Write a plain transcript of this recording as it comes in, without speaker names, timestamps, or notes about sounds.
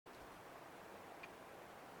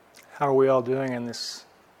How are we all doing in this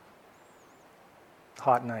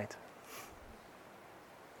hot night?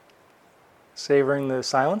 Savoring the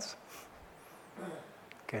silence?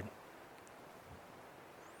 Good.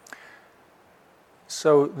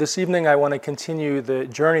 So this evening I want to continue the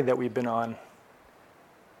journey that we've been on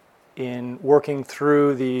in working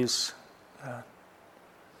through these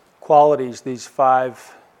qualities, these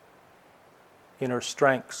 5 inner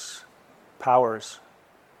strengths, powers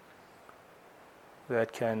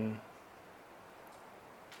that can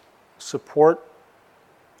support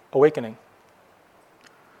awakening.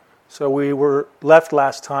 So we were left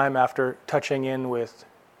last time after touching in with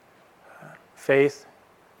faith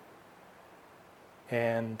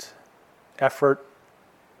and effort,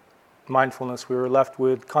 mindfulness. We were left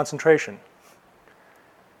with concentration,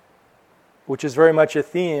 which is very much a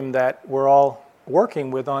theme that we're all working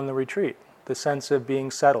with on the retreat, the sense of being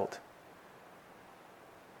settled.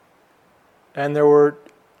 And there were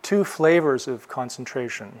 2 flavors of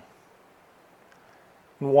concentration.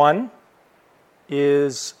 One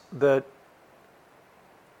is the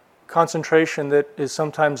concentration that is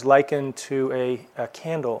sometimes likened to a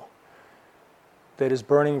candle that is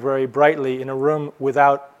burning very brightly in a room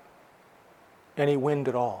without any wind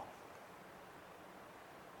at all.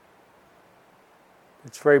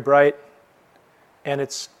 It's very bright and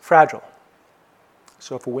it's fragile.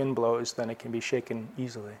 So if a wind blows, then it can be shaken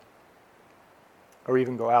easily or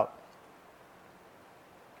even go out.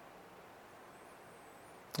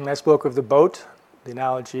 And I spoke of the boat, the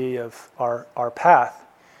analogy of our path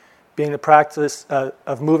being the practice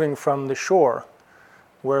of moving from the shore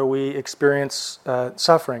where we experience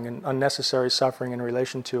suffering and unnecessary suffering in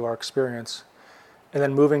relation to our experience, and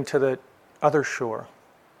then moving to the other shore,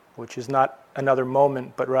 which is not another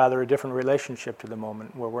moment, but rather a different relationship to the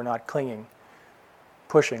moment where we're not clinging,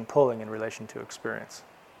 pushing, pulling in relation to experience.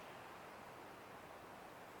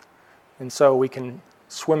 And so we can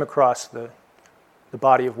swim across the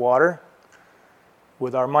body of water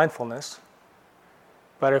with our mindfulness.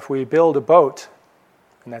 But if we build a boat,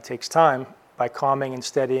 and that takes time, by calming and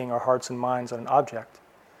steadying our hearts and minds on an object,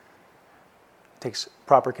 it takes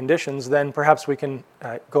proper conditions, then perhaps we can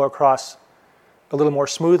go across a little more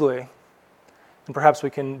smoothly, and perhaps we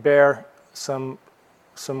can bear some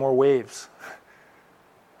more waves,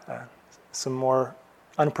 some more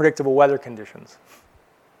unpredictable weather conditions.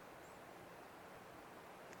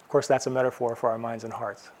 Of course, that's a metaphor for our minds and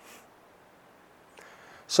hearts.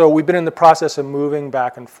 So we've been in the process of moving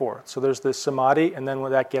back and forth. So there's this samadhi, and then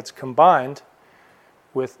when that gets combined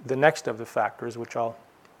with the next of the factors, which I'll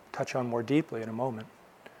touch on more deeply in a moment,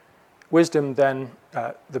 wisdom, then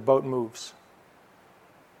the boat moves.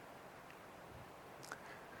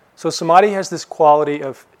 So samadhi has this quality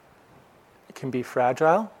of, it can be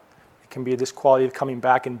fragile, it can be this quality of coming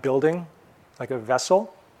back and building like a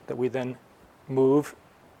vessel that we then move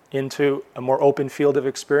into a more open field of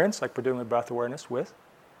experience, like we're doing with breath awareness with.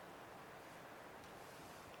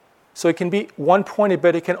 So it can be one-pointed,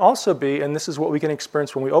 but it can also be, and this is what we can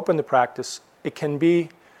experience when we open the practice, it can be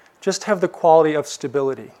just have the quality of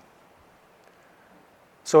stability.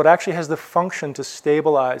 So it actually has the function to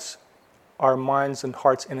stabilize our minds and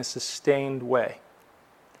hearts in a sustained way.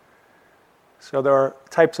 So there are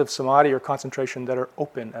types of samadhi or concentration that are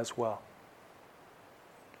open as well.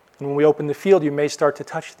 And when we open the field, you may start to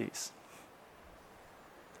touch these,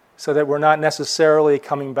 so that we're not necessarily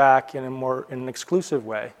coming back in an exclusive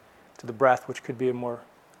way to the breath, which could be a more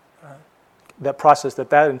that process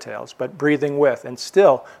that entails, but breathing with, and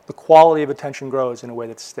still the quality of attention grows in a way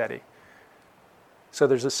that's steady. So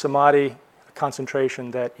there's a samadhi, a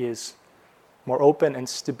concentration that is more open, and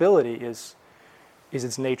stability is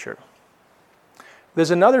its nature.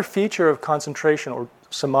 There's another feature of concentration, or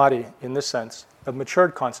samadhi in this sense, of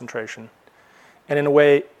matured concentration, and in a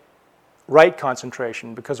way, right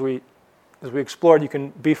concentration, because as we explored, you can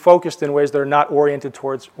be focused in ways that are not oriented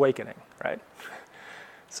towards awakening, right?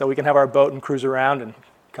 So we can have our boat and cruise around and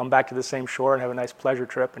come back to the same shore and have a nice pleasure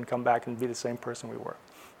trip and come back and be the same person we were.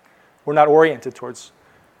 We're not oriented towards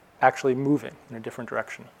actually moving in a different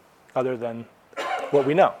direction, other than what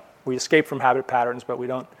we know. We escape from habit patterns, but we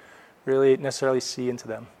don't really necessarily see into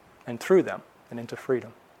them and through them and into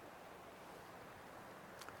freedom.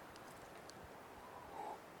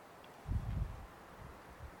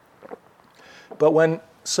 But when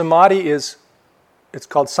samadhi it's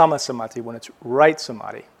called samasamadhi, when it's right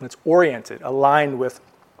samadhi, when it's oriented, aligned with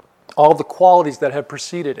all the qualities that have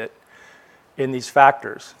preceded it in these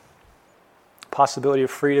factors, possibility of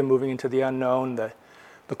freedom, moving into the unknown, the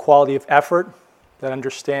quality of effort that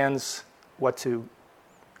understands what to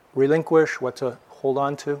relinquish, what to hold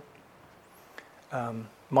on to,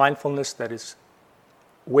 mindfulness that is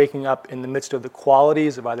waking up in the midst of the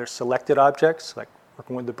qualities of either selected objects, like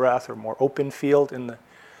working with the breath, or more open field in the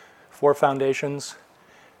four foundations,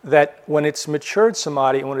 that when it's matured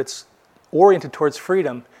samadhi and when it's oriented towards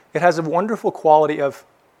freedom, it has a wonderful quality of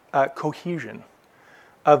cohesion,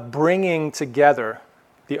 of bringing together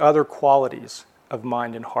the other qualities of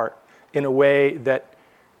mind and heart in a way that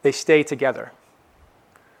they stay together.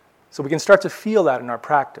 So we can start to feel that in our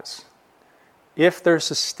practice. If there's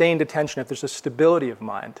sustained attention, if there's a stability of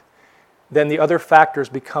mind, then the other factors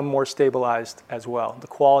become more stabilized as well. The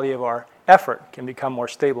quality of our effort can become more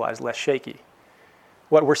stabilized, less shaky.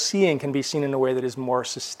 What we're seeing can be seen in a way that is more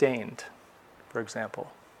sustained, for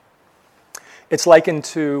example. It's likened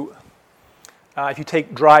to if you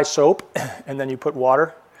take dry soap and then you put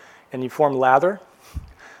water and you form lather,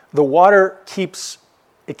 the water keeps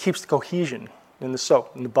the cohesion in the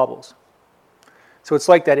soap, in the bubbles. So it's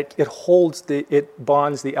like that. It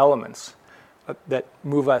bonds the elements that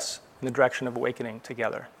move us in the direction of awakening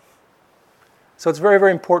together. So it's very,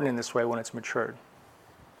 very important in this way when it's matured.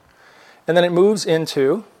 And then it moves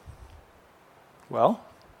into, well,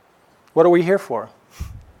 what are we here for?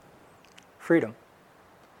 Freedom,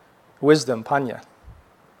 wisdom, panya.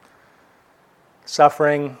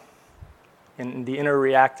 Suffering in the inner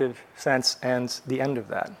reactive sense and the end of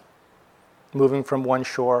that. Moving from one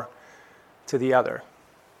shore to the other.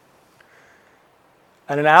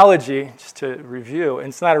 An analogy, just to review, and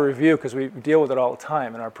it's not a review because we deal with it all the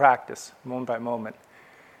time in our practice, moment by moment,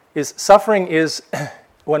 is suffering is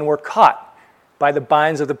when we're caught by the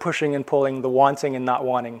binds of the pushing and pulling, the wanting and not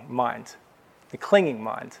wanting mind, the clinging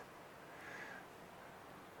mind.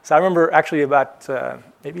 So I remember actually about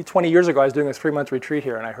maybe 20 years ago, I was doing a 3-month retreat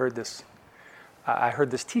here, and I heard this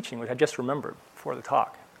teaching, which I just remembered before the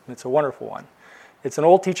talk, and it's a wonderful one. It's an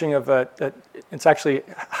old teaching of, it's actually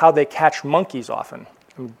how they catch monkeys often.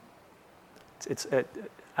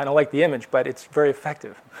 I don't like the image, but it's very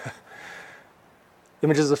effective.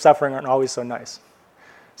 Images of suffering aren't always so nice.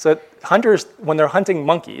 So hunters, when they're hunting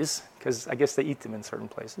monkeys, because I guess they eat them in certain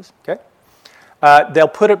places, okay? They'll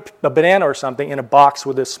put a banana or something in a box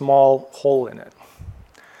with a small hole in it.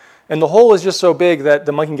 And the hole is just so big that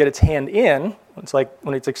the monkey can get its hand in. It's like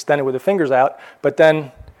when it's extended with the fingers out, but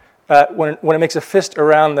then when it makes a fist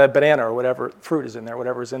around the banana or whatever fruit is in there,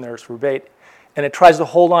 whatever is in there is for bait, and it tries to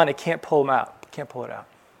hold on, it can't pull it out.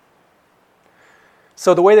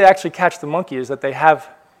 So the way they actually catch the monkey is that they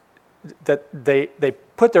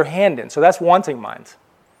put their hand in. So that's wanting mind.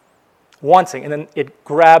 Wanting, and then it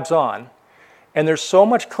grabs on. And there's so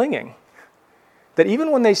much clinging that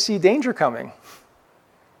even when they see danger coming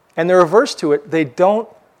and they're averse to it, they don't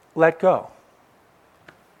let go.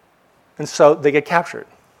 And so they get captured.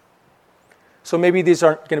 So maybe these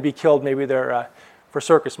aren't going to be killed. Maybe they're for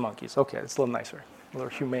circus monkeys. Okay, it's a little nicer, a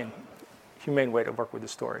little humane way to work with the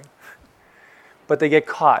story. But they get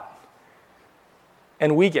caught.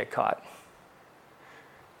 And we get caught.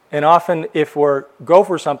 And often if we go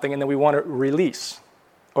for something and then we want to release,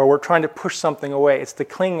 or we're trying to push something away, it's the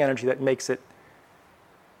clinging energy that makes it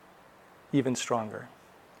even stronger.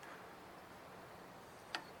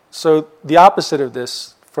 So the opposite of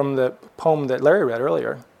this, from the poem that Larry read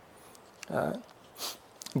earlier,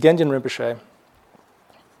 Genjin Rinpoche,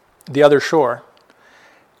 The Other Shore,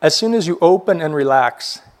 as soon as you open and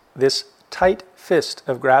relax this tight fist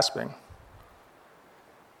of grasping,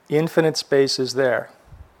 infinite space is there,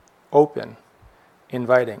 open,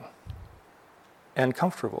 inviting, and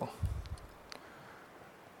comfortable.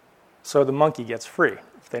 So the monkey gets free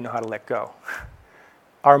if they know how to let go.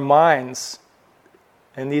 Our minds,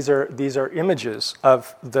 and these are images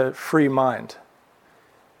of the free mind,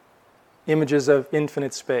 images of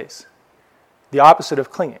infinite space, the opposite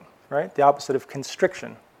of clinging, right? The opposite of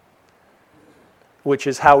constriction, which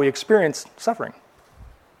is how we experience suffering.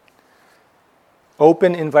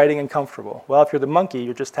 Open, inviting, and comfortable. Well, if you're the monkey,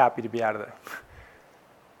 you're just happy to be out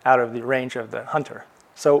of the range of the hunter.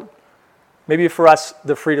 So maybe for us,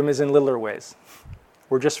 the freedom is in littler ways.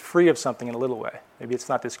 We're just free of something in a little way. Maybe it's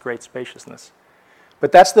not this great spaciousness.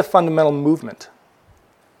 But that's the fundamental movement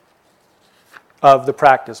of the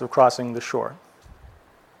practice of crossing the shore.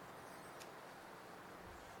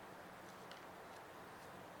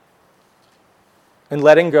 And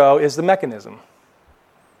letting go is the mechanism.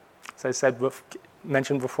 As I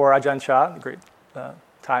mentioned before, Ajahn Chah, the great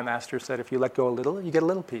Thai master, said if you let go a little, you get a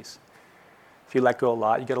little peace. If you let go a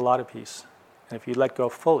lot, you get a lot of peace. And if you let go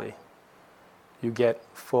fully, you get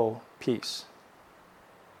full peace.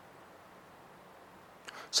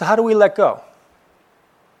 So how do we let go?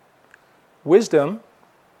 Wisdom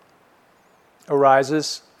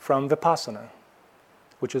arises from vipassana,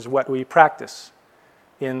 which is what we practice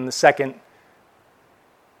in the second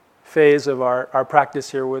phase of our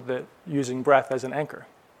practice here with using breath as an anchor,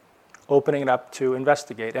 opening it up to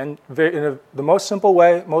investigate. And the most simple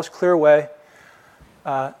way, most clear way,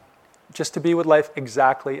 just to be with life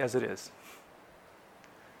exactly as it is.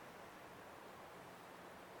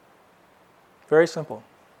 Very simple.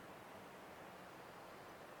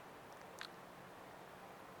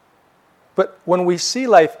 But when we see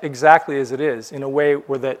life exactly as it is, in a way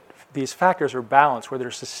where these factors are balanced, where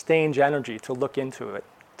there's sustained energy to look into it,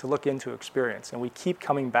 to look into experience, and we keep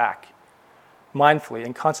coming back mindfully,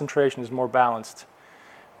 and concentration is more balanced,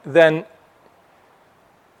 then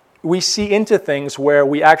we see into things where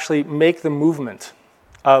we actually make the movement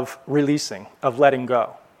of releasing, of letting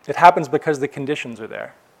go. It happens because the conditions are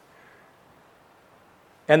there.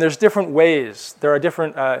 And there's different ways. There are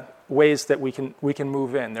different ways that we can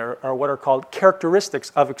move in. There are what are called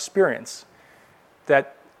characteristics of experience.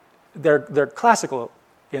 That they're classical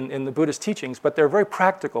in the Buddhist teachings, but they're very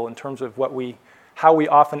practical in terms of how we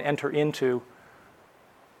often enter into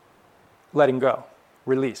letting go,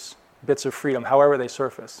 release, bits of freedom, however they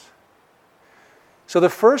surface. So the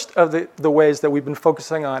first of the ways that we've been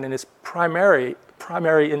focusing on, and it's primary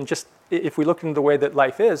in just, if we look into the way that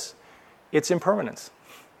life is, it's impermanence.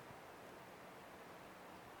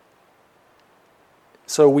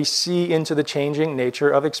 So we see into the changing nature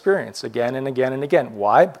of experience again and again and again.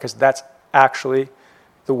 Why? Because that's actually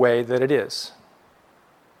the way that it is.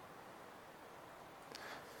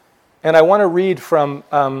 And I want to read from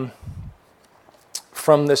the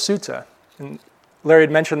sutta. And Larry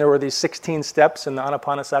had mentioned there were these 16 steps in the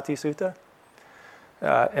Anapanasati Sutta.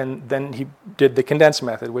 And then he did the condensed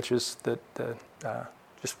method, which is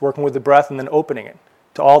just working with the breath and then opening it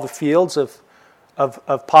to all the fields of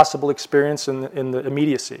possible experience in the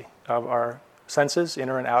immediacy of our senses,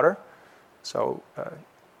 inner and outer. So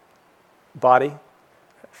body,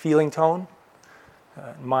 feeling tone,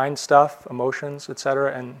 mind stuff, emotions,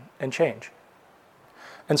 etc., and change.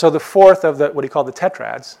 And so the fourth of what he called the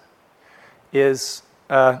tetrads is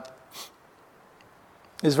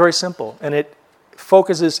very simple, and it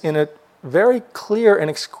focuses in a very clear and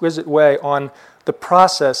exquisite way on the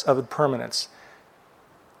process of impermanence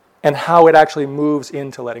and how it actually moves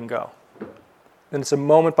into letting go. And it's a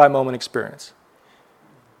moment-by-moment experience.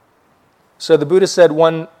 So the Buddha said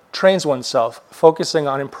one trains oneself, focusing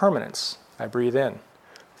on impermanence, I breathe in.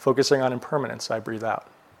 Focusing on impermanence, I breathe out.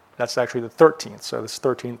 That's actually the 13th, so this is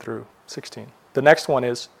 13 through 16. The next one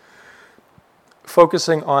is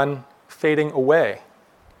focusing on fading away,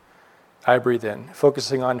 I breathe in.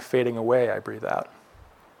 Focusing on fading away, I breathe out.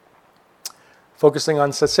 Focusing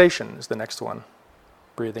on cessation is the next one.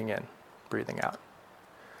 Breathing in, breathing out.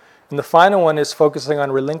 And the final one is focusing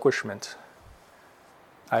on relinquishment.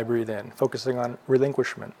 I breathe in. Focusing on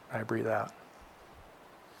relinquishment, I breathe out.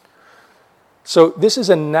 So this is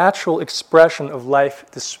a natural expression of life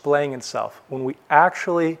displaying itself. When we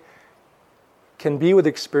actually can be with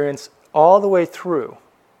experience all the way through,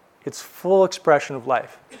 it's full expression of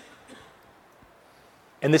life.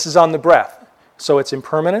 And this is on the breath. So it's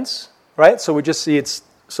impermanence, right? So we just see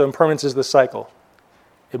so impermanence is the cycle.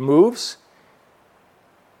 It moves,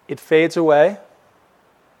 it fades away,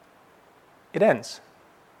 it ends.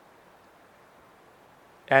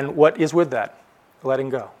 And what is with that? Letting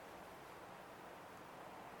go.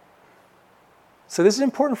 So this is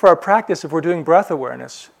important for our practice if we're doing breath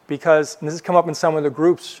awareness, because, and this has come up in some of the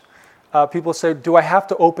groups, people say, do I have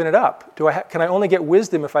to open it up? Can I only get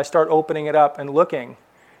wisdom if I start opening it up and looking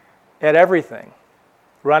at everything,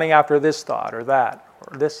 running after this thought or that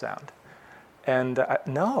or this sound? And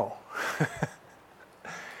no.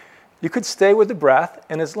 You could stay with the breath,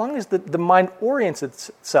 and as long as the mind orients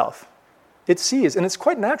itself, it sees, and it's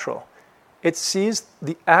quite natural, it sees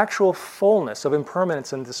the actual fullness of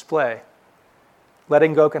impermanence and display.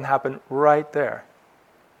 Letting go can happen right there.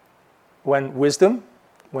 When wisdom,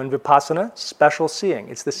 when vipassana, special seeing,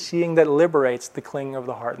 it's the seeing that liberates the clinging of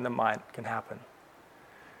the heart and the mind, can happen.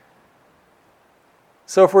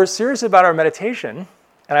 So if we're serious about our meditation,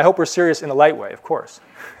 and I hope we're serious in a light way, of course,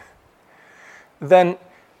 then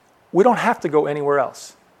we don't have to go anywhere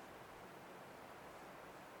else.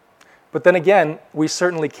 But then again, we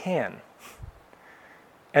certainly can.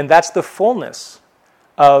 And that's the fullness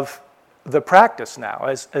of the practice now,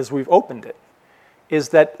 as we've opened it, is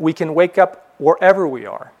that we can wake up wherever we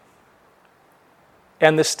are.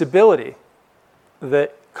 And the stability,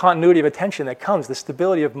 the continuity of attention that comes, the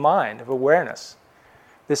stability of mind, of awareness,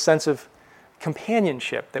 this sense of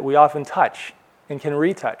companionship that we often touch and can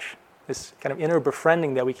retouch, this kind of inner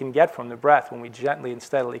befriending that we can get from the breath when we gently and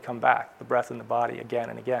steadily come back, the breath in the body again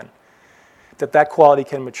and again, that quality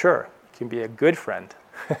can mature, can be a good friend,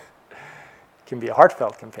 can be a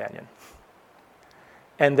heartfelt companion.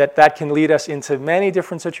 And that can lead us into many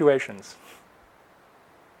different situations.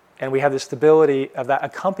 And we have the stability of that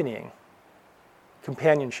accompanying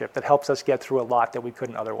companionship that helps us get through a lot that we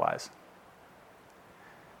couldn't otherwise.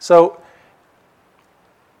 So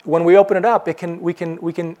when we open it up, we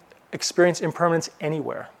can experience impermanence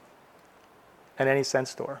anywhere, in any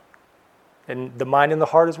sense door, in the mind and the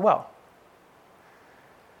heart as well.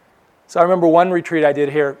 So I remember one retreat I did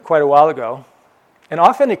here quite a while ago, and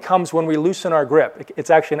often it comes when we loosen our grip. It's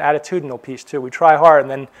actually an attitudinal piece too. We try hard, and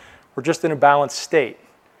then we're just in a balanced state.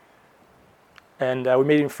 And we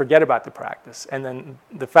may even forget about the practice. And then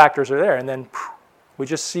the factors are there, and then we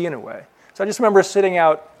just see in a way. So I just remember sitting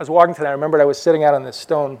out, I was walking today, I remembered I was sitting out on this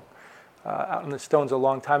stone, out on the stones a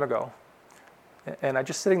long time ago. And I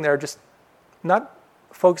just sitting there, just not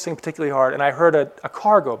focusing particularly hard, and I heard a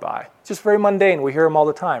car go by. Just very mundane, we hear them all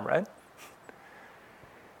the time, right?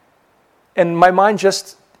 And my mind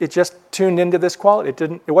just tuned into this quality.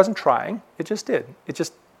 It wasn't trying, it just did. It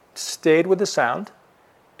just stayed with the sound.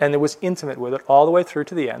 And it was intimate with it all the way through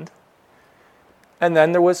to the end. And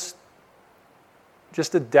then there was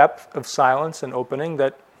just a depth of silence and opening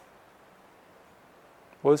that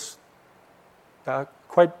was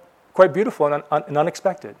quite beautiful and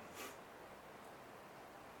unexpected.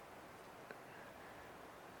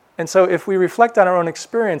 And so if we reflect on our own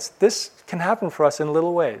experience, this can happen for us in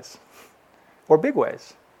little ways or big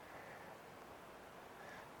ways.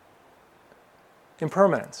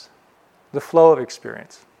 Impermanence, the flow of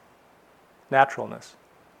experience. Naturalness.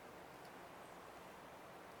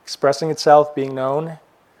 Expressing itself, being known.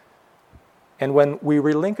 And when we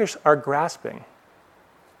relinquish our grasping,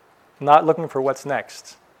 not looking for what's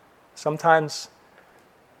next, sometimes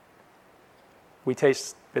we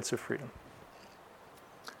taste bits of freedom.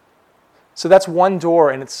 So that's one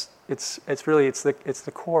door, and it's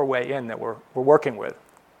the core way in that we're working with.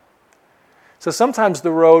 So sometimes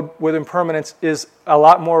the road with impermanence is a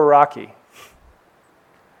lot more rocky.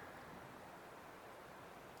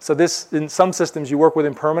 So this, in some systems, you work with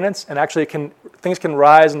impermanence, and actually things can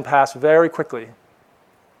rise and pass very quickly,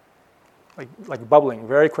 like bubbling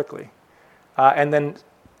very quickly. And then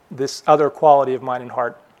this other quality of mind and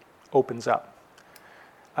heart opens up.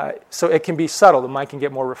 So it can be subtle. The mind can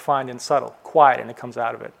get more refined and subtle, quiet, and it comes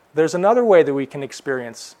out of it. There's another way that we can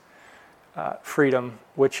experience freedom,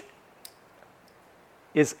 which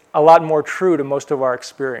is a lot more true to most of our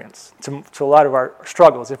experience, to a lot of our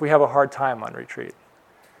struggles, if we have a hard time on retreat.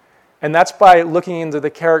 And that's by looking into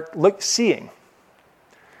the seeing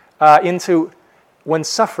into when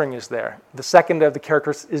suffering is there. The second of the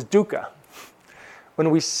characters is dukkha. When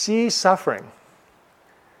we see suffering,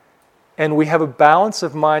 and we have a balance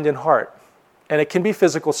of mind and heart, and it can be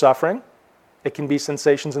physical suffering, it can be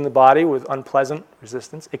sensations in the body with unpleasant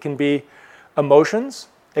resistance, it can be emotions,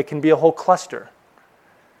 it can be a whole cluster.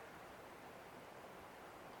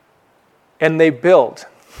 And they build.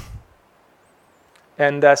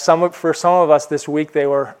 And for some of us this week, they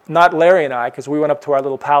were not Larry and I, because we went up to our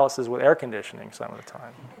little palaces with air conditioning some of the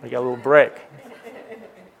time. We got a little break.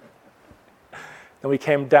 Then we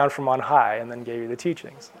came down from on high and then gave you the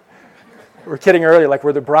teachings. We were kidding earlier, like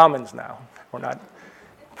we're the Brahmins now. We're not.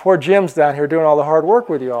 Poor Jim's down here doing all the hard work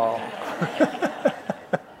with you all.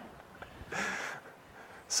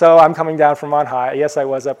 So I'm coming down from on high. Yes, I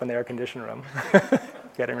was up in the air conditioned room,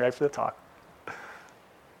 getting ready for the talk.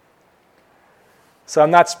 So I'm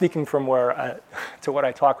not speaking from to what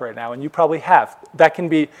I talk right now, and you probably have. That can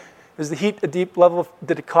be, is the heat a deep level?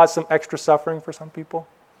 Did it cause some extra suffering for some people?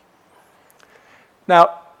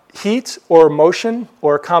 Now, heat or motion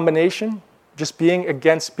or a combination, just being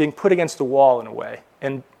put against the wall in a way.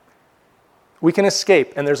 And we can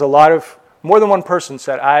escape, and there's more than one person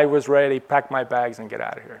said, I was ready to pack my bags and get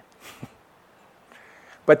out of here.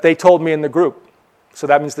 But they told me in the group, so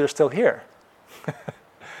that means they're still here.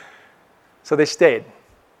 So they stayed.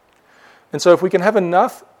 And so if we can have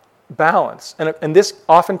enough balance, and this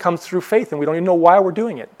often comes through faith, and we don't even know why we're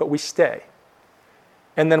doing it, but we stay.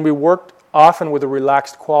 And then we worked often with a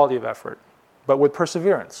relaxed quality of effort, but with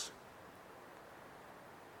perseverance.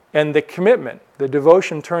 And the commitment, the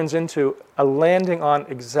devotion turns into a landing on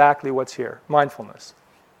exactly what's here, mindfulness.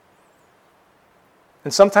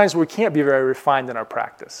 And sometimes we can't be very refined in our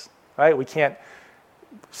practice, right? We can't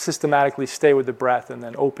systematically stay with the breath and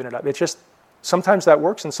then open it up. It's just, sometimes that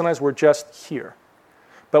works, and sometimes we're just here.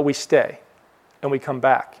 But we stay, and we come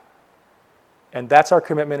back. And that's our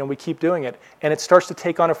commitment, and we keep doing it. And it starts to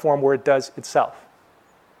take on a form where it does itself.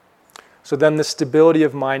 So then the stability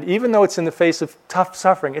of mind, even though it's in the face of tough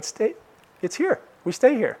suffering, it's here. We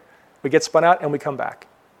stay here. We get spun out, and we come back.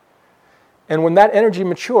 And when that energy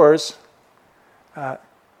matures,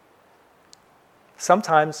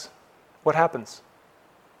 sometimes what happens?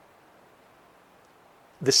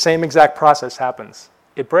 The same exact process happens.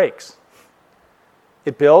 It breaks.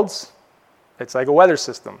 It builds. It's like a weather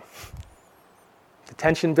system. The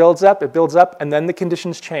tension builds up, and then the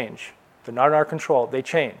conditions change. They're not in our control. They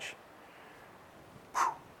change.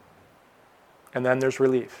 And then there's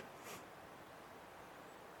relief.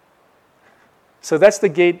 So that's the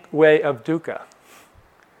gateway of dukkha.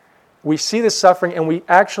 We see the suffering, and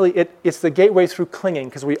it's the gateway through clinging,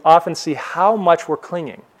 because we often see how much we're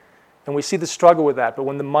clinging. And we see the struggle with that. But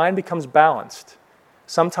when the mind becomes balanced,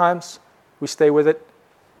 sometimes we stay with it,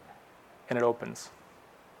 and it opens.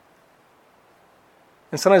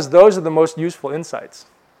 And sometimes those are the most useful insights,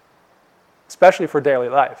 especially for daily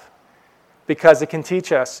life, because it can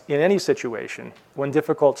teach us in any situation, when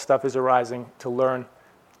difficult stuff is arising, to learn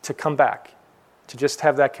to come back, to just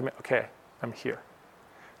have that commitment. Okay, I'm here.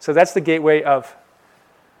 So that's the gateway of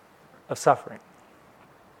suffering.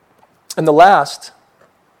 And the last,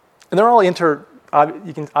 and they're all you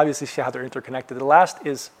can obviously see how they're interconnected. The last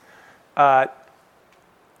is,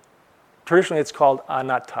 traditionally it's called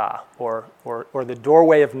anatta, or the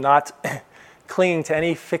doorway of not clinging to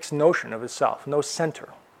any fixed notion of itself, no center.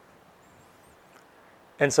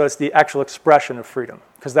 And so it's the actual expression of freedom.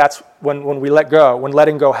 Because that's when we let go, when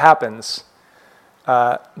letting go happens,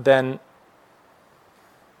 then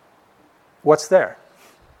what's there?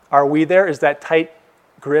 Are we there? Is that tight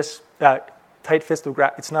fist of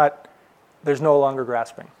grasp? It's not, there's no longer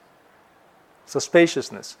grasping. So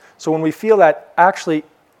spaciousness. So when we feel that actually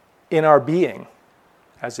in our being,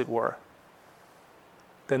 as it were,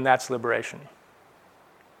 then that's liberation.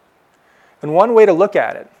 And one way to look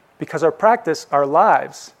at it, because our practice, our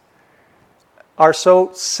lives, are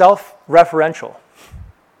so self-referential.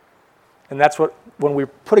 And that's what, when we're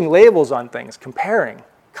putting labels on things, comparing,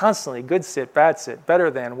 constantly, good sit, bad sit, better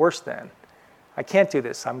than, worse than, I can't do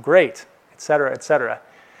this, I'm great, etc., etc.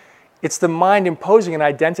 It's the mind imposing an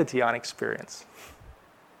identity on experience.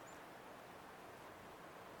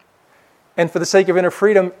 And for the sake of inner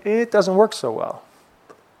freedom, it doesn't work so well.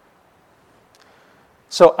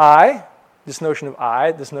 So this notion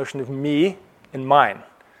of me and mine.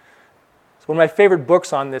 So one of my favorite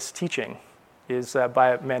books on this teaching is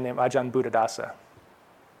by a man named Ajahn Buddhadasa.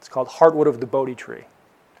 It's called Heartwood of the Bodhi Tree.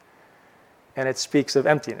 And it speaks of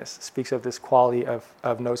emptiness. It speaks of this quality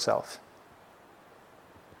of no self.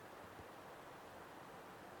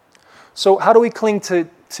 So how do we cling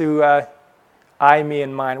to I, me,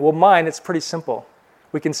 and mine? Well, mine, it's pretty simple.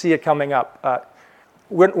 We can see it coming up.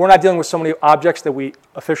 We're not dealing with so many objects that we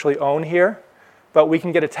officially own here, but we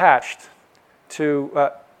can get attached to...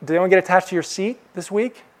 did anyone get attached to your seat this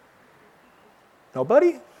week?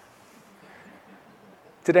 Nobody?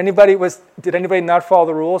 Did anybody not follow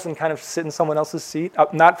the rules and kind of sit in someone else's seat?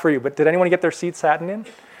 Not for you, but did anyone get their seat sat in?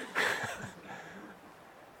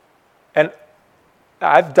 And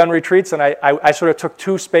I've done retreats, and I sort of took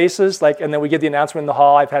two spaces, and then we give the announcement in the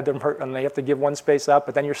hall. I've had them hurt, and they have to give one space up,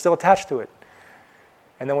 but then you're still attached to it.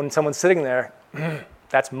 And then when someone's sitting there,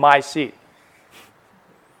 that's my seat.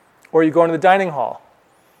 Or you go into the dining hall.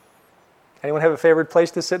 Anyone have a favorite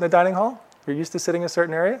place to sit in the dining hall? You're used to sitting in a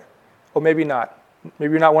certain area? Or maybe not.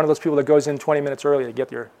 Maybe you're not one of those people that goes in 20 minutes early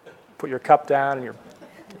to put your cup down and your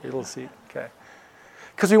little seat. Okay.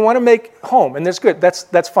 Because we want to make home, and that's good.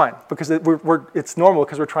 That's fine, because it's normal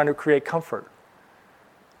because we're trying to create comfort,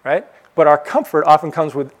 right? But our comfort often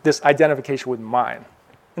comes with this identification with mine.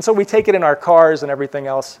 And so we take it in our cars and everything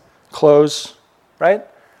else, clothes, right?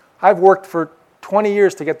 I've worked for 20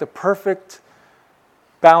 years to get the perfect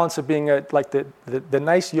balance of being the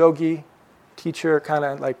nice yogi teacher kind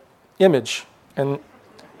of image. And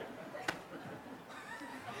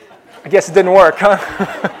I guess it didn't work, huh?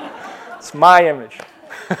 It's my image.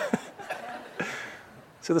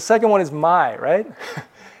 So the second one is my, right?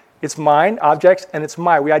 It's mine, objects, and it's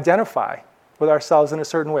my. We identify with ourselves in a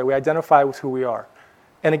certain way. We identify with who we are.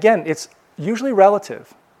 And again, it's usually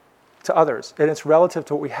relative to others, and it's relative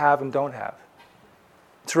to what we have and don't have.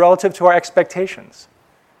 It's relative to our expectations.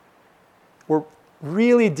 We're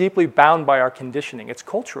really deeply bound by our conditioning. It's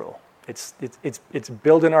cultural. It's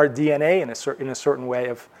built in our DNA in a certain way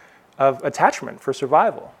of attachment for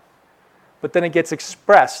survival. But then it gets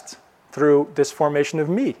expressed through this formation of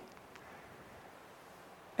me.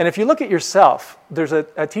 And if you look at yourself, there's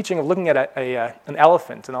a teaching of looking at an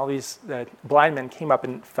elephant, and all these blind men came up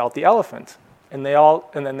and felt the elephant. And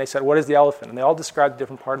then they said, what is the elephant? And they all described a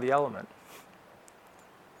different part of the element.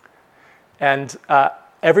 And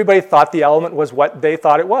everybody thought the element was what they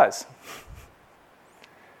thought it was.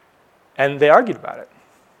 And they argued about it.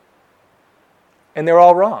 And they were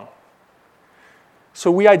all wrong. So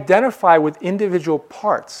we identify with individual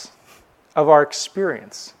parts of our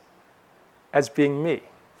experience as being me,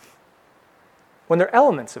 when they're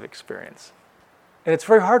elements of experience. And it's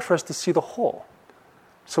very hard for us to see the whole.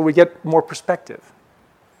 So we get more perspective.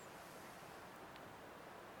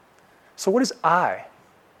 So what is I?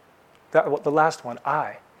 The last one,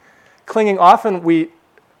 I. Clinging, often we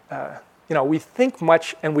think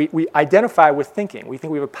much and we identify with thinking. We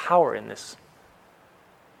think we have a power in this.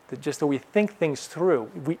 That we think things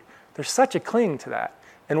through. There's such a clinging to that.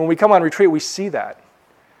 And when we come on retreat, we see that.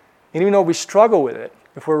 And even though we struggle with it,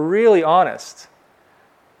 if we're really honest,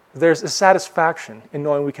 there's a satisfaction in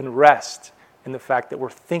knowing we can rest in the fact that we're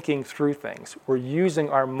thinking through things. We're using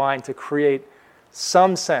our mind to create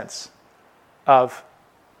some sense of,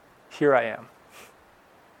 here I am,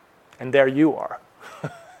 and there you are.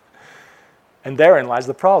 And therein lies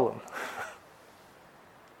the problem.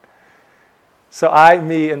 So I,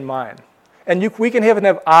 me, and mine. And we can even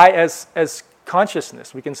have I as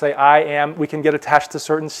consciousness. We can say I am, we can get attached to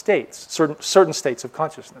certain states, certain states of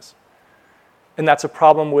consciousness. And that's a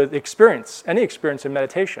problem with experience, any experience in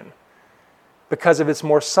meditation. Because if it's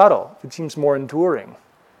more subtle, if it seems more enduring,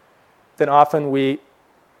 then often we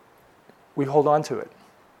hold on to it.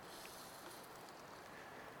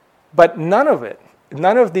 But none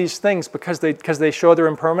of these things, because they show their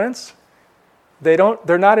impermanence, they're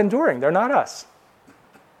not enduring, they're not us.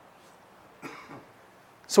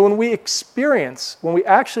 So when we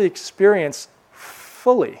actually experience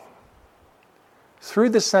fully, through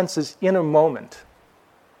the senses in a moment,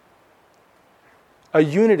 a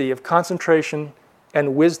unity of concentration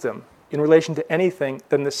and wisdom in relation to anything,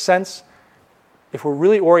 then the sense, if we're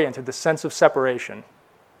really oriented, the sense of separation,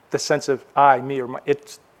 the sense of I, me, or my,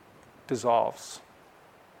 it dissolves.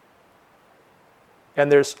 And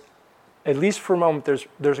there's, at least for a moment,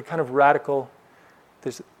 there's a kind of radical,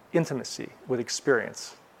 there's intimacy with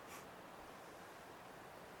experience.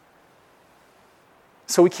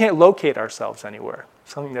 So we can't locate ourselves anywhere,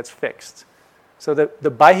 something that's fixed. So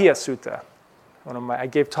the Bahya Sutta, I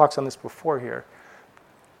gave talks on this before here,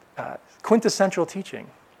 quintessential teaching.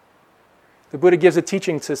 The Buddha gives a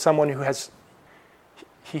teaching to someone who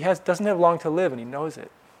doesn't have long to live, and he knows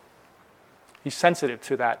it. He's sensitive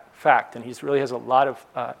to that fact, and he really has a lot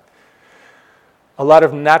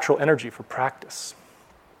of natural energy for practice.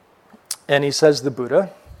 And he says, the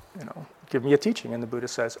Buddha, give me a teaching. And the Buddha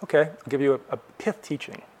says, okay, I'll give you a pith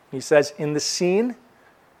teaching. He says, in the scene,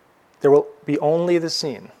 there will be only the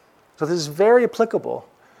scene. So this is very applicable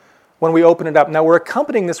when we open it up. Now we're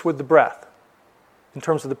accompanying this with the breath in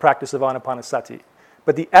terms of the practice of anapanasati.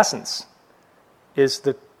 But the essence is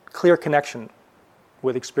the clear connection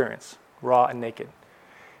with experience, raw and naked.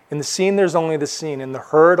 In the scene, there's only the seen. In the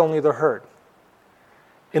heard, only the heard.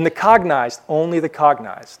 In the cognized, only the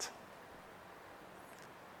cognized.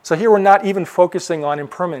 So here we're not even focusing on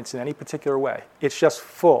impermanence in any particular way. It's just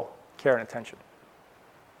full care and attention.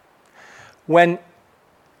 When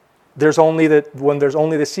there's only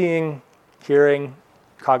the seeing, hearing,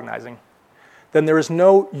 cognizing, then there is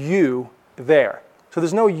no you there. So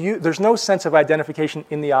there's no sense of identification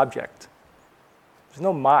in the object. There's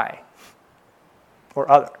no my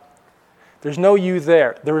or other. There's no you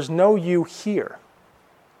there. There is no you here.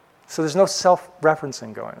 So there's no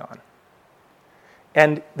self-referencing going on.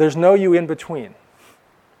 And there's no you in between.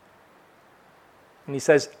 And he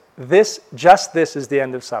says, just this is the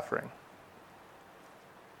end of suffering.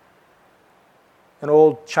 An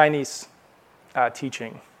old Chinese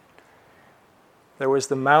teaching. There was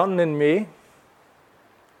the mountain in me,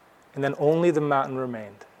 and then only the mountain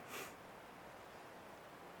remained.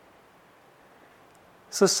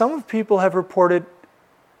 So some people have reported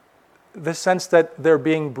the sense that they're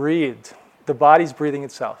being breathed. The body's breathing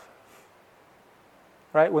itself.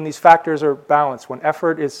 Right? When these factors are balanced,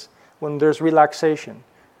 when there's relaxation,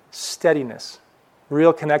 steadiness,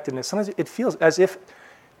 real connectedness, sometimes it feels as if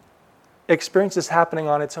experience is happening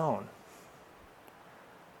on its own.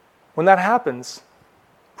 When that happens,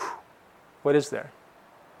 what is there?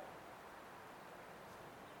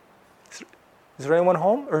 Is there anyone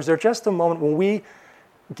home? Or is there just a moment when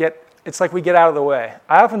it's like we get out of the way?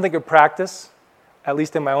 I often think of practice, at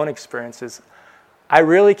least in my own experiences, I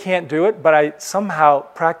really can't do it, but somehow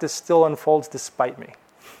practice still unfolds despite me.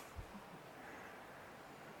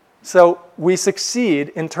 So we succeed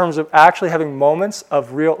in terms of actually having moments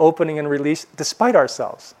of real opening and release despite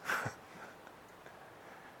ourselves.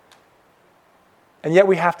 And yet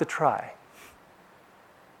we have to try.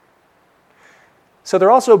 So there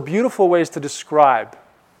are also beautiful ways to describe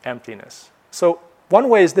emptiness. So one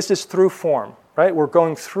way is this is through form, right? We're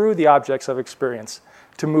going through the objects of experience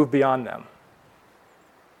to move beyond them.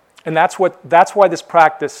 And that's why this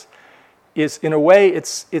practice is, in a way,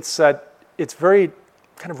 it's very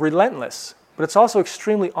kind of relentless, but it's also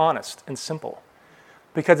extremely honest and simple,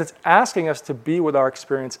 because it's asking us to be with our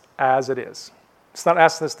experience as it is. It's not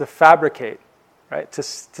asking us to fabricate, right? To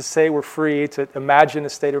say we're free, to imagine a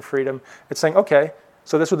state of freedom. It's saying, okay,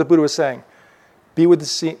 so that's what the Buddha was saying. Be with the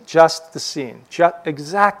scene, just the scene, just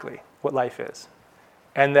exactly what life is.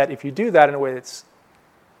 And that if you do that in a way that's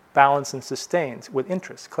balanced and sustained with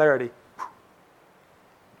interest, clarity,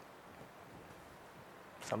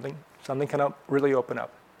 something can really open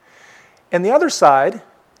up. And the other side,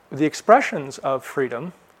 the expressions of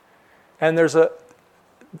freedom, and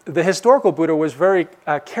the historical Buddha was very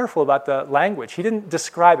careful about the language. He didn't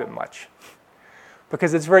describe it much,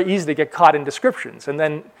 because it's very easy to get caught in descriptions. And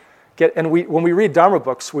then when we read Dharma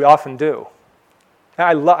books, we often do.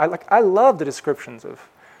 And I love the descriptions of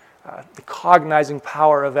the cognizing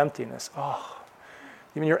power of emptiness. Oh,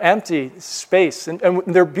 even you're empty, space. And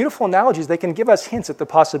they're beautiful analogies. They can give us hints at the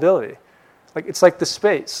possibility. It's like the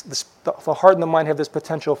space. The heart and the mind have this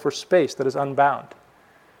potential for space that is unbound.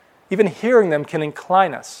 Even hearing them can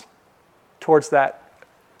incline us towards that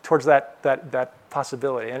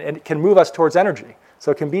possibility. And it can move us towards energy.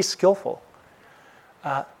 So it can be skillful.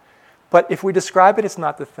 But if we describe it, it's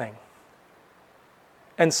not the thing.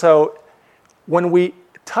 And so when we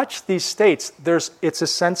touch these states, it's a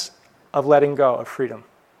sense of letting go, of freedom.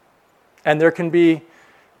 And there can be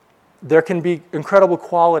incredible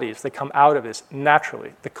qualities that come out of this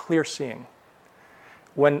naturally, the clear seeing.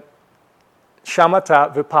 When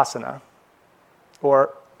shamatha vipassana,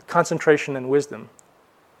 or concentration and wisdom,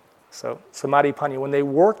 so samadhi panya, when they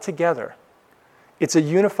work together, it's a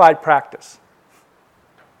unified practice.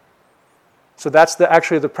 So that's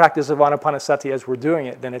actually the practice of anapanasati as we're doing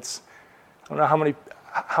it. Then it's, I don't know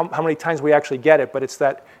how many times we actually get it, but it's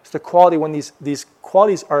the quality when these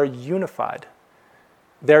qualities are unified.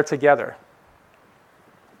 They're together.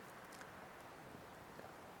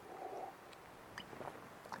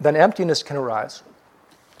 Then emptiness can arise.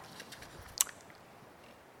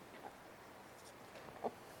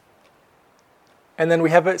 And then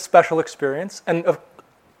we have a special experience. And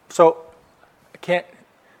so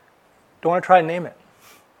don't want to try and name it.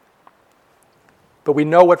 But we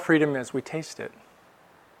know what freedom is. We taste it.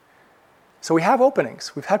 So we have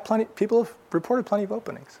openings. We've had people have reported plenty of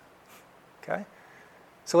openings. Okay?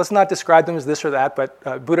 So let's not describe them as this or that, but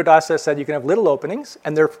Buddhadasa said you can have little openings,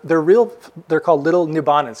 and they're called little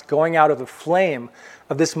nibbanas, going out of the flame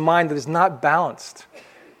of this mind that is not balanced,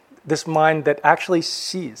 this mind that actually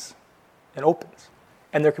sees and opens.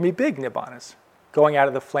 And there can be big nibbanas, going out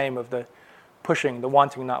of the flame of the pushing, the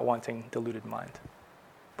wanting, not wanting, deluded mind.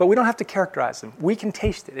 But we don't have to characterize them. We can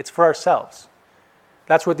taste it. It's for ourselves.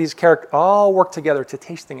 That's what these characters all work together to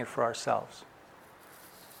tasting it for ourselves.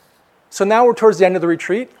 So now we're towards the end of the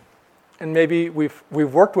retreat, and maybe we've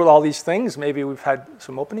worked with all these things. Maybe we've had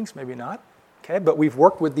some openings, maybe not. Okay, but we've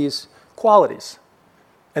worked with these qualities,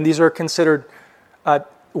 and these are considered,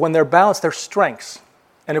 when they're balanced, they're strengths.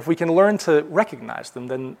 And if we can learn to recognize them,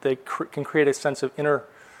 then they can create a sense of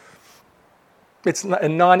it's a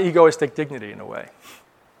non-egoistic dignity in a way,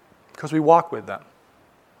 because we walk with them.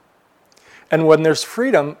 And when there's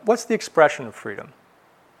freedom, what's the expression of freedom?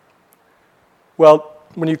 Well,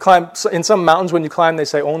 when you climb, in some mountains when you climb, they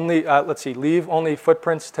say only, leave only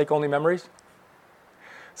footprints, take only memories.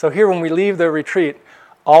 So here when we leave the retreat,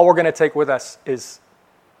 all we're going to take with us is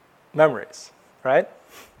memories, right?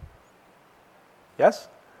 Yes?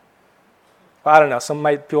 Well, I don't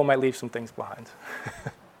know, people might leave some things behind.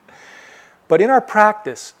 But in our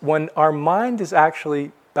practice, when our mind is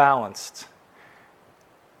actually balanced,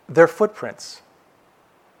 they're footprints.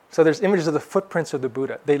 So there's images of the footprints of the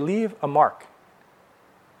Buddha. They leave a mark.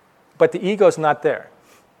 But the ego is not there.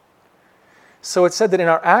 So it's said that in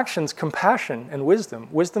our actions, compassion and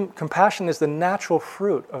compassion is the natural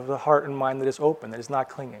fruit of the heart and mind that is open, that is not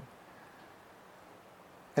clinging.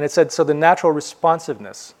 And it said, so the natural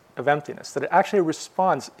responsiveness of emptiness, that it actually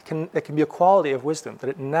responds, it can be a quality of wisdom, that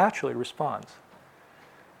it naturally responds.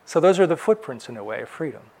 So those are the footprints, in a way, of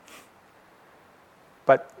freedom.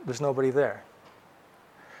 But there's nobody there.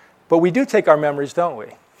 But we do take our memories, don't we?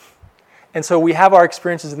 And so we have our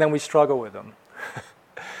experiences and then we struggle with them.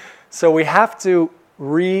 So we have to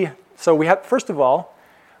first of all,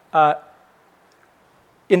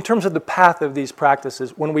 in terms of the path of these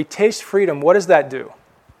practices, when we taste freedom, what does that do?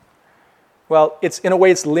 Well, in a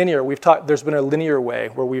way it's linear. There's been a linear way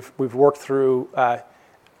where we've worked through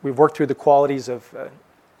the qualities of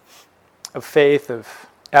faith, of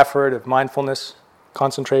effort, of mindfulness,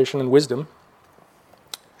 concentration, and wisdom.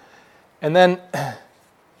 And then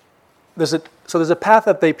there's a path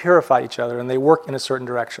that they purify each other and they work in a certain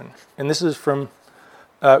direction. And this is from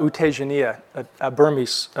U Tejaniya, a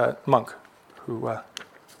Burmese monk who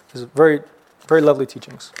has very, very lovely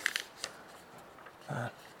teachings.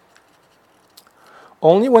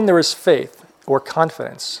 Only when there is faith or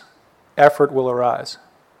confidence, effort will arise.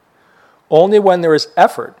 Only when there is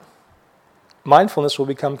effort, mindfulness will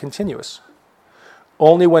become continuous.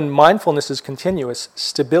 Only when mindfulness is continuous,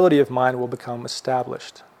 stability of mind will become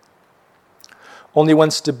established. Only when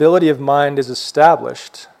stability of mind is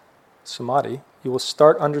established, samadhi, you will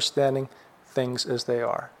start understanding things as they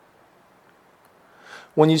are.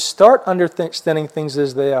 When you start understanding things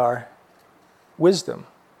as they are, wisdom,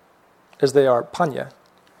 as they are, panya,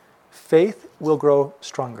 faith will grow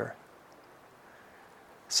stronger.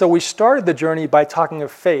 So we started the journey by talking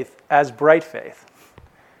of faith as bright faith,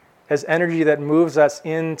 as energy that moves us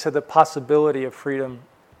into the possibility of freedom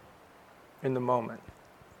in the moment.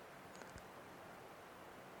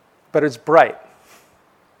 But it's bright.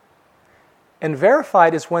 And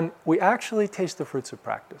verified is when we actually taste the fruits of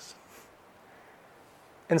practice.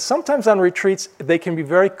 And sometimes on retreats, they can be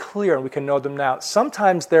very clear and we can know them now.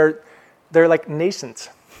 Sometimes they're like nascent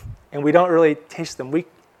and we don't really taste them.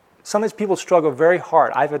 Sometimes people struggle very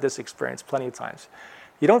hard. I've had this experience plenty of times.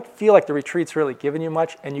 You don't feel like the retreat's really giving you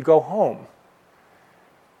much and you go home.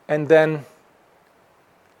 And then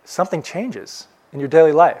something changes in your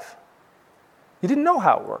daily life. You didn't know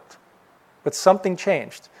how it worked, but something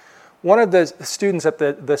changed. One of the students at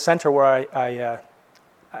the center where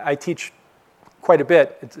I teach quite a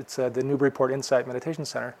bit, it's the Newburyport Insight Meditation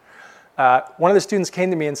Center, one of the students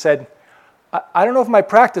came to me and said, I don't know if my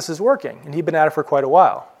practice is working. And he'd been at it for quite a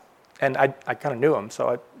while. And I kind of knew him, so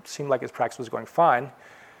it seemed like his practice was going fine.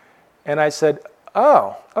 And I said,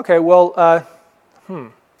 oh, okay, well,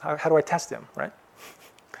 how do I test him, right?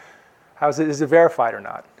 Is it verified or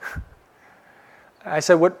not? I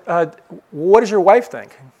said, what does your wife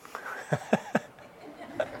think?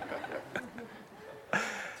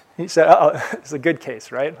 He said, it's a good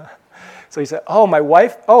case, right? So he said, oh, my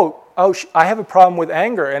wife, I have a problem with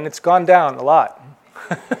anger, and it's gone down a lot.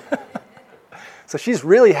 So she's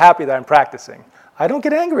really happy that I'm practicing. I don't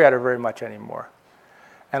get angry at her very much anymore.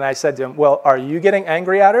 And I said to him, well, are you getting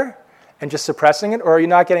angry at her and just suppressing it, or are you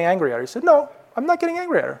not getting angry at her? He said, no, I'm not getting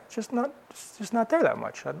angry at her. It's just not there that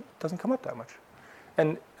much. It doesn't come up that much.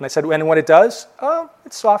 And I said, and when it does,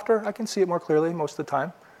 it's softer. I can see it more clearly most of the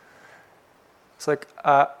time. It's like,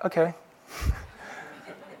 okay.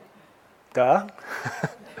 Duh.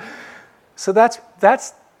 So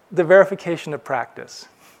that's the verification of practice.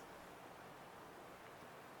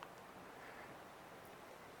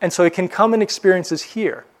 And so it can come in experiences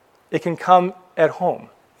here. It can come at home.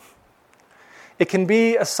 It can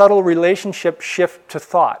be a subtle relationship shift to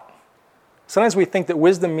thought. Sometimes we think that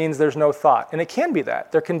wisdom means there's no thought, and it can be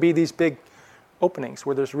that. There can be these big openings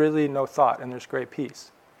where there's really no thought and there's great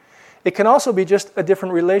peace. It can also be just a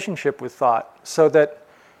different relationship with thought, so that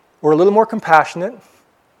we're a little more compassionate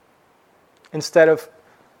instead of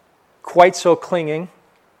quite so clinging,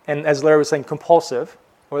 and as Larry was saying, compulsive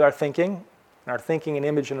with our thinking and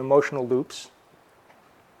image and emotional loops.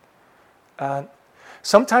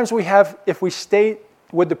 Sometimes we have, if we stay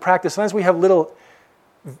with the practice, sometimes we have little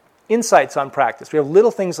insights on practice. We have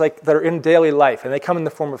little things like that are in daily life, and they come in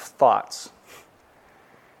the form of thoughts.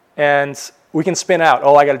 And we can spin out,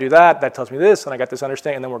 I got to do that, that tells me this, and I got this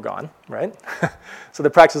understanding, and then we're gone, right? So the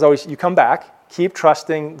practice is always, you come back, keep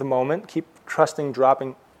trusting the moment, keep trusting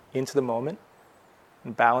dropping into the moment,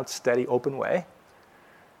 in balanced, steady, open way.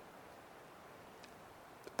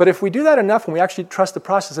 But if we do that enough and we actually trust the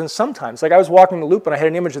process, and sometimes, like I was walking the loop and I had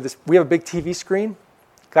an image of this, we have a big TV screen,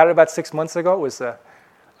 got it about 6 months ago, it was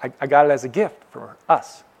I got it as a gift for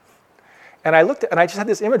us. And I looked at, and I just had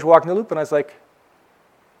this image walking the loop, and I was like,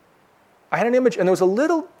 I had an image, and there was a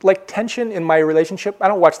little like tension in my relationship. I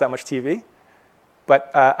don't watch that much TV, but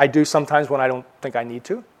I do sometimes when I don't think I need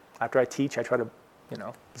to. After I teach, I try to,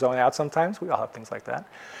 zone out sometimes. We all have things like that.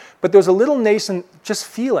 But there was a little nascent just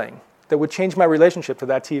feeling that would change my relationship to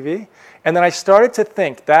that TV. And then I started to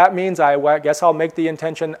think, that means I guess I'll make the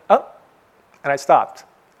intention up, and I stopped.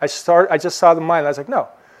 I just saw the mind, and I was like, no,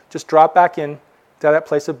 just drop back in to that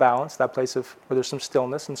place of balance, that place of where there's some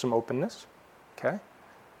stillness and some openness, okay?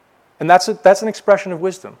 And that's an expression of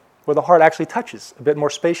wisdom, where the heart actually touches a bit more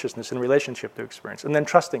spaciousness in relationship to experience, and then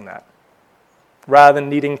trusting that, rather than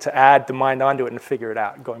needing to add the mind onto it and figure it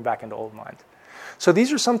out, going back into old mind. So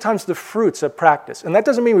these are sometimes the fruits of practice, and that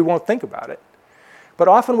doesn't mean we won't think about it. But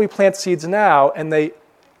often we plant seeds now, and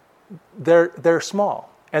they're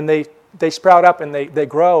small, and they sprout up and they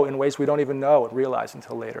grow in ways we don't even know and realize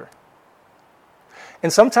until later.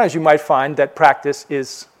 And sometimes you might find that practice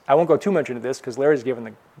is, I won't go too much into this because Larry's given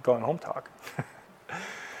the going home talk,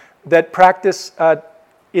 that practice,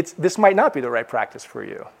 this might not be the right practice for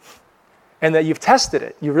you. And that you've tested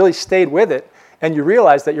it, you really stayed with it, and you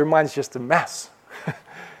realize that your mind's just a mess.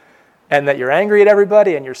 And that you're angry at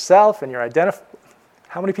everybody and yourself, and you're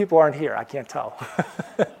How many people aren't here? I can't tell.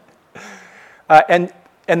 And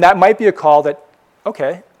that might be a call that,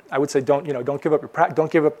 okay, I would say don't give up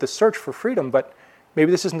don't give up the search for freedom, but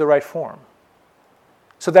maybe this isn't the right form.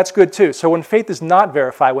 So that's good too. So when faith is not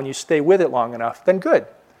verified, when you stay with it long enough, then good.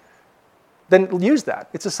 Then use that.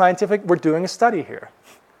 It's a scientific, we're doing a study here,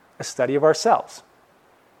 a study of ourselves.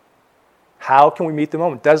 How can we meet the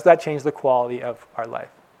moment? Does that change the quality of our life?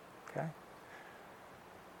 Okay.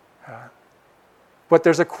 But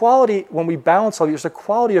there's a quality, when we balance all these, there's a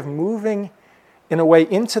quality of moving in a way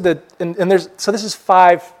into the, and there's, so this is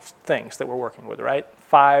 5 things that we're working with, right?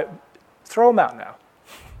 5, throw them out now.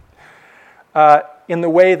 In the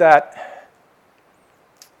way that,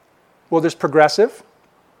 well, there's progressive,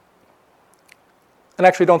 and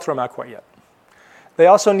actually don't throw them out quite yet. They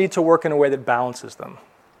also need to work in a way that balances them.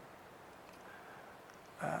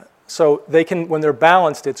 So they can, when they're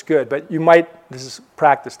balanced, it's good, but you might, this is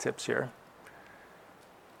practice tips here.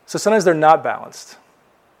 So sometimes they're not balanced.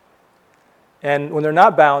 And when they're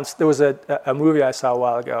not balanced, there was a movie I saw a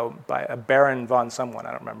while ago by a Baron von someone,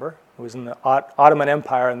 I don't remember. It was in the Ottoman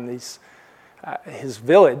Empire, and his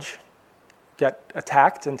village got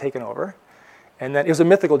attacked and taken over. And then it was a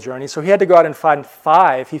mythical journey, so he had to go out and find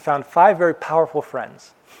 5. He found 5 very powerful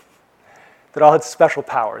friends that all had special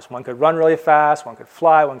powers. One could run really fast, one could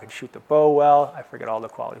fly, one could shoot the bow well. I forget all the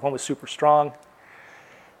qualities. One was super strong.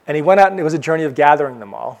 And he went out, and it was a journey of gathering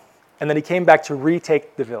them all. And then he came back to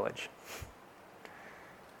retake the village.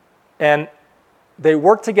 And they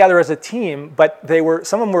worked together as a team, but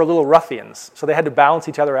some of them were little ruffians, so they had to balance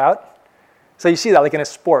each other out. So you see that like in a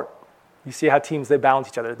sport. You see how teams, they balance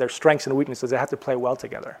each other. Their strengths and weaknesses, they have to play well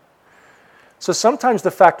together. So sometimes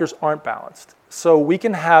the factors aren't balanced. So we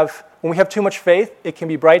can have, when we have too much faith, it can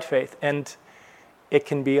be bright faith, and it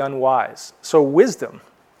can be unwise. So wisdom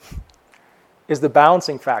is the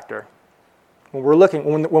balancing factor. When we're looking,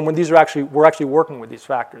 when these are actually, we're actually working with these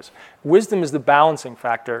factors. Wisdom is the balancing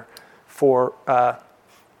factor for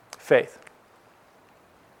faith.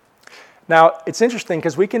 Now, it's interesting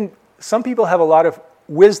because some people have a lot of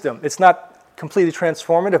wisdom. It's not completely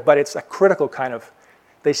transformative, but it's a critical kind of,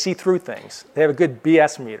 they see through things. They have a good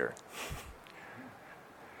BS meter.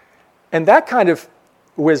 And that kind of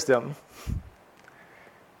wisdom,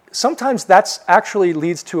 sometimes that's actually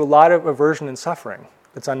leads to a lot of aversion and suffering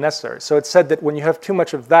that's unnecessary. So it's said that when you have too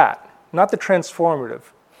much of that, not the transformative,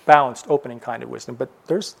 balanced, opening kind of wisdom, but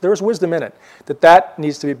there's wisdom in it, that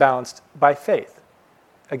needs to be balanced by faith,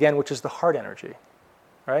 again, which is the heart energy,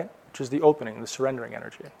 right? Which is the opening, the surrendering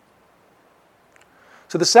energy.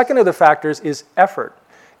 So the second of the factors is effort.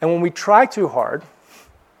 And when we try too hard,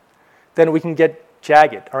 then we can get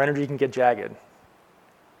jagged. Our energy can get jagged.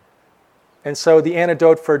 And so the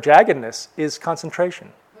antidote for jaggedness is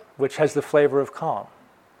concentration, which has the flavor of calm.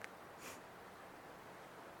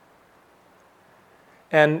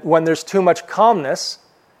 And when there's too much calmness,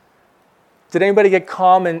 did anybody get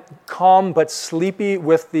calm but sleepy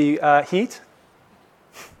with the heat?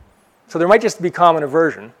 So there might just be calm and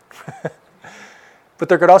aversion, but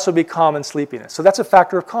there could also be calm and sleepiness. So that's a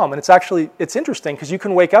factor of calm. And it's interesting because you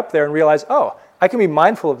can wake up there and realize, oh, I can be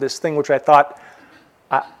mindful of this thing which I thought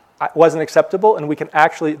wasn't acceptable, and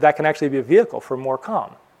that can actually be a vehicle for more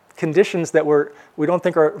calm. Conditions that we don't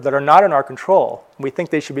think that are not in our control, we think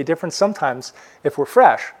they should be different. Sometimes, if we're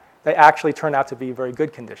fresh, they actually turn out to be very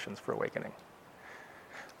good conditions for awakening.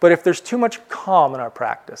 But if there's too much calm in our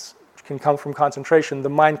practice, which can come from concentration, the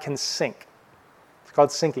mind can sink. It's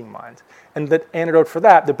called sinking mind. And the antidote for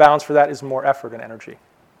that, the balance for that, is more effort and energy,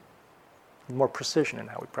 more precision in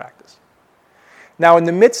how we practice. Now, in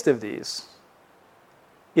the midst of these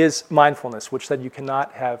is mindfulness, which said you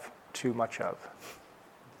cannot have too much of,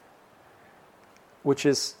 which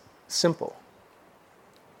is simple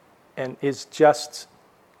and is just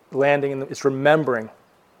landing, it's remembering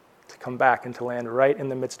to come back and to land right in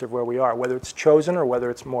the midst of where we are, whether it's chosen or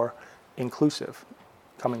whether it's more inclusive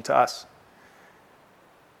coming to us.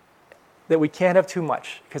 That we can't have too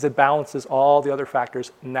much because it balances all the other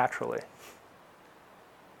factors naturally.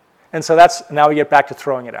 And so now we get back to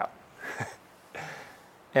throwing it out.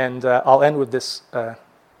 And I'll end with this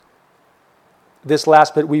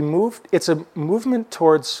last bit. It's a movement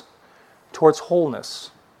towards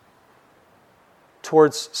wholeness,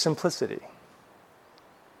 towards simplicity.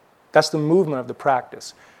 That's the movement of the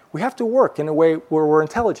practice. We have to work in a way where we're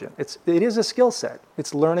intelligent. It is a skill set.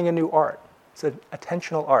 It's learning a new art. It's an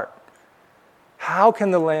attentional art. How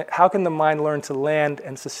can the mind learn to land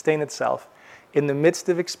and sustain itself in the midst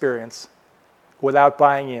of experience without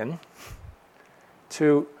buying in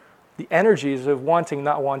to the energies of wanting,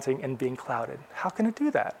 not wanting, and being clouded? How can it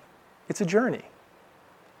do that? It's a journey.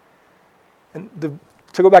 And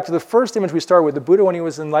to go back to the first image we started with, the Buddha when he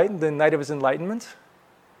was enlightened, the night of his enlightenment,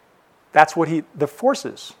 that's what the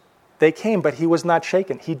forces, they came, but he was not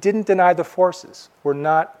shaken. He didn't deny the forces. We're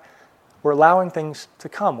allowing things to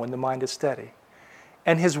come when the mind is steady.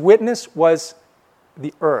 And his witness was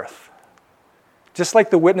the earth. Just like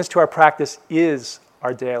the witness to our practice is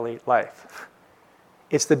our daily life.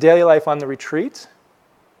 It's the daily life on the retreat.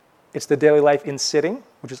 It's the daily life in sitting,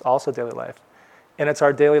 which is also daily life. And it's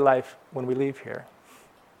our daily life when we leave here.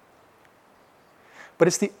 But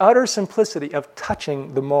it's the utter simplicity of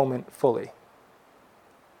touching the moment fully.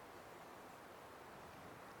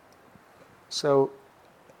 So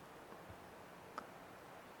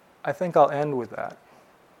I think I'll end with that.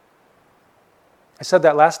 I said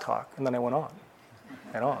that last talk, and then I went on,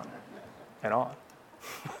 and on, and on.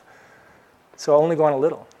 So I'll only go on a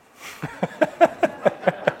little.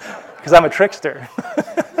 Because I'm a trickster.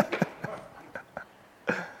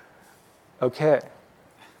 Okay.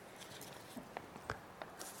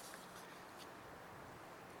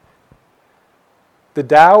 The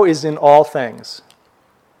Tao is in all things,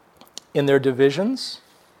 in their divisions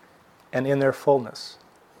and in their fullness.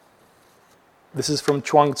 This is from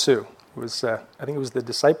Chuang Tzu. I think it was the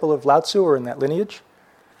disciple of Lao Tzu, or in that lineage.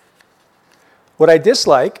 What I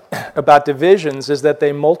dislike about divisions is that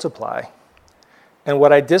they multiply. And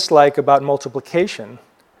what I dislike about multiplication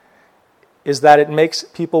is that it makes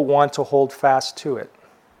people want to hold fast to it.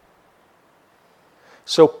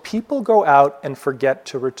 So people go out and forget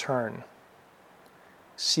to return,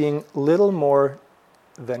 seeing little more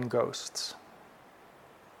than ghosts.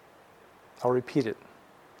 I'll repeat it.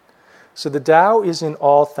 So the Tao is in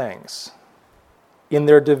all things, in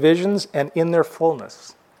their divisions and in their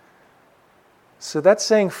fullness. So that's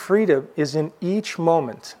saying freedom is in each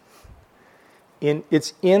moment.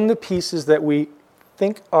 It's in the pieces that we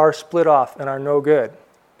think are split off and are no good,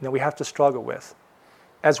 and that we have to struggle with,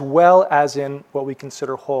 as well as in what we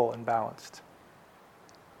consider whole and balanced.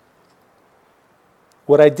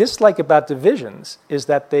 What I dislike about divisions is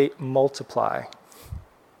that they multiply.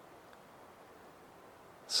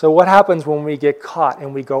 So what happens when we get caught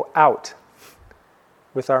and we go out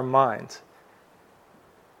with our mind?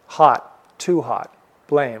 Hot, too hot,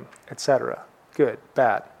 blame, etc. Good,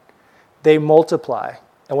 bad. They multiply.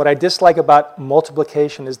 And what I dislike about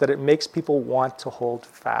multiplication is that it makes people want to hold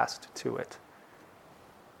fast to it.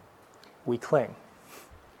 We cling.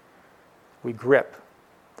 We grip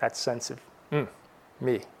that sense of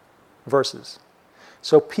me versus.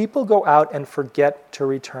 So people go out and forget to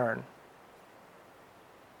return.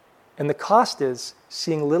 And the cost is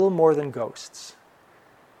seeing little more than ghosts.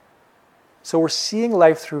 So we're seeing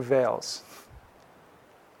life through veils.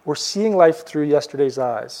 We're seeing life through yesterday's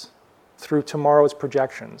eyes, through tomorrow's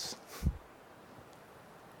projections.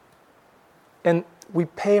 And we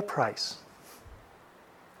pay a price.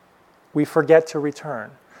 We forget to return.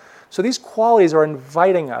 So these qualities are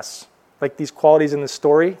inviting us, like these qualities in the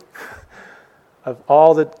story of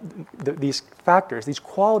all these factors, these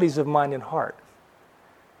qualities of mind and heart.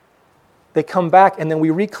 They come back, and then we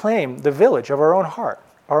reclaim the village of our own heart,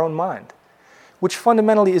 our own mind, which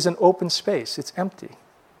fundamentally is an open space. It's empty.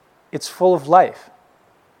 It's full of life.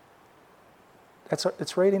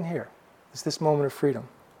 It's right in here. It's this moment of freedom.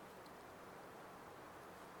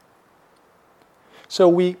 So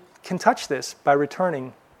we can touch this by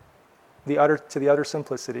returning to the utter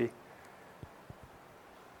simplicity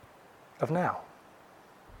of now.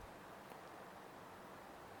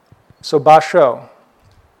 So Basho.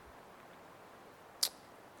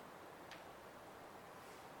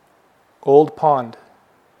 Old pond.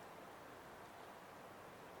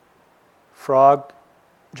 Frog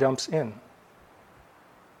jumps in.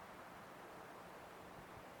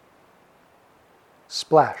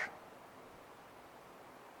 Splash.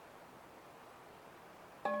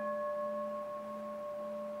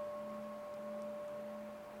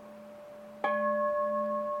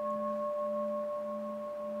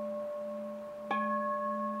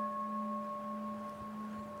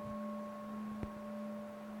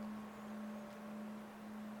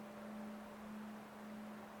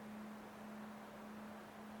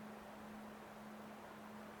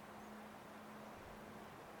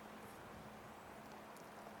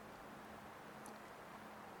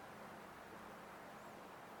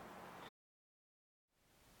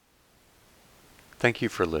 Thank you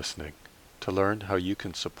for listening. To learn how you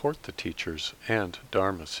can support the teachers and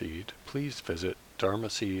Dharma Seed, please visit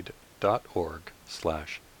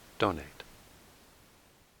dharmaseed.org/donate.